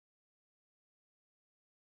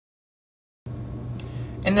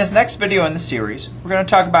In this next video in the series, we're going to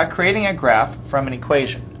talk about creating a graph from an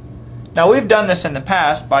equation. Now, we've done this in the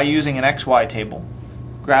past by using an XY table.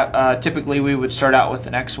 Typically, we would start out with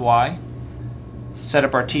an XY, set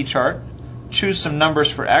up our t-chart, choose some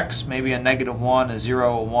numbers for x, maybe a -1, a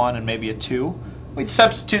 0, a 1, and maybe a 2. We'd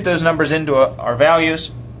substitute those numbers into our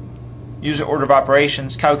values, use an order of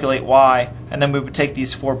operations, calculate y, and then we would take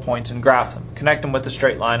these 4 points and graph them, connect them with a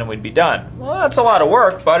straight line, and we'd be done. Well, that's a lot of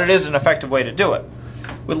work, but it is an effective way to do it.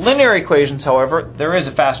 With linear equations, however, there is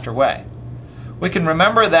a faster way. We can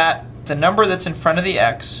remember that the number that's in front of the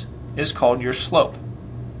x is called your slope,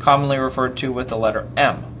 commonly referred to with the letter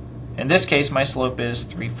m. In this case, my slope is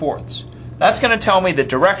 3/4. That's going to tell me the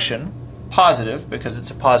direction, positive, because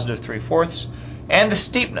it's a positive 3/4, and the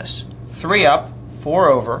steepness, 3 up, 4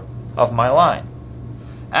 over, of my line.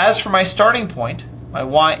 As for my starting point, my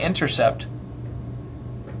y-intercept,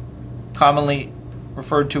 commonly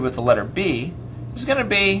referred to with the letter b, is going to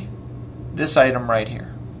be this item right here,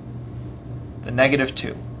 the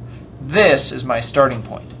 -2. This is my starting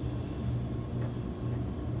point.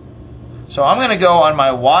 So I'm going to go on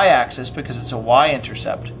my y-axis, because it's a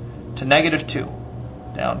y-intercept, to -2,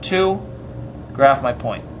 down 2, graph my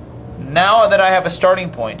point. Now that I have a starting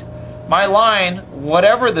point, my line,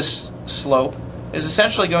 whatever the slope, is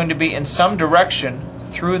essentially going to be in some direction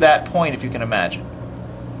through that point, if you can imagine.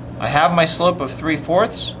 I have my slope of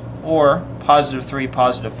 3/4, or +3,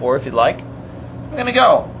 +4 if you'd like. I'm going to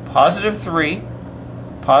go +3,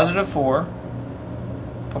 +4,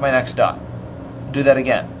 put my next dot. Do that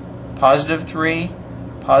again. +3,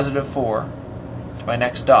 +4, to my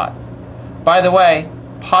next dot. By the way,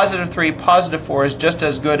 +3, +4 is just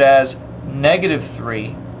as good as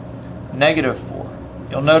 -3, -4.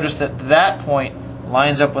 You'll notice that that point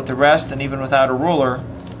lines up with the rest, and even without a ruler,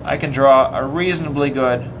 I can draw a reasonably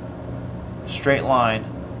good straight line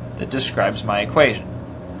that describes my equation.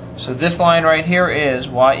 So this line right here is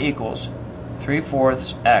y equals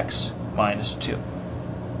 3/4 x minus 2.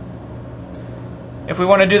 If we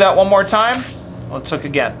want to do that one more time, let's look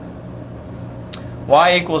again.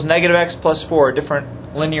 Y equals -x plus 4, a different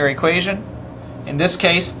linear equation. In this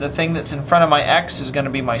case, the thing that's in front of my x is going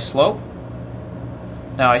to be my slope.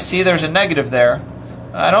 Now I see there's a negative there.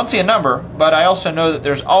 I don't see a number, but I also know that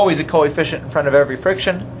there's always a coefficient in front of every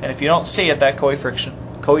friction, and if you don't see it, that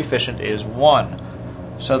coefficient is 1.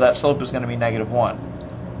 So that slope is going to be -1.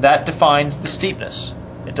 That defines the steepness.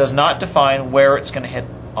 It does not define where it's going to hit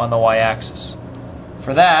on the y-axis.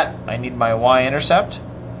 For that, I need my y-intercept,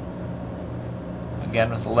 again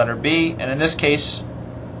with the letter b, and in this case,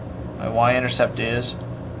 my y-intercept is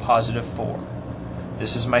 +4.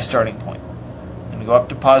 This is my starting point. I'm going to go up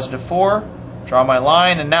to +4, draw my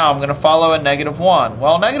line, and now I'm going to follow a -1.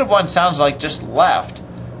 Well, -1 sounds like just left.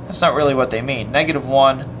 That's not really what they mean.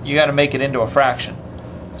 -1, you got to make it into a fraction.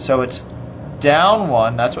 So it's down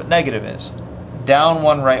 1, that's what negative is. Down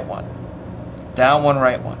 1, right 1. Down 1,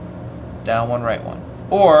 right 1. Down 1, right 1.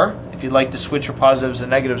 Or, if you'd like to switch your positives and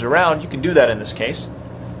negatives around, you can do that in this case.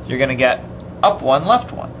 You're going to get up 1,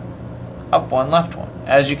 left 1. Up 1, left 1.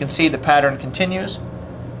 As you can see, the pattern continues.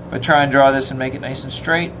 If I try and draw this and make it nice and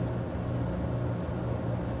straight,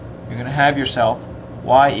 you're going to have yourself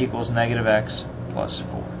y equals -x plus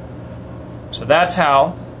 4. So that's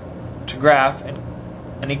how to graph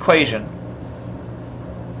an equation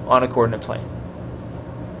on a coordinate plane.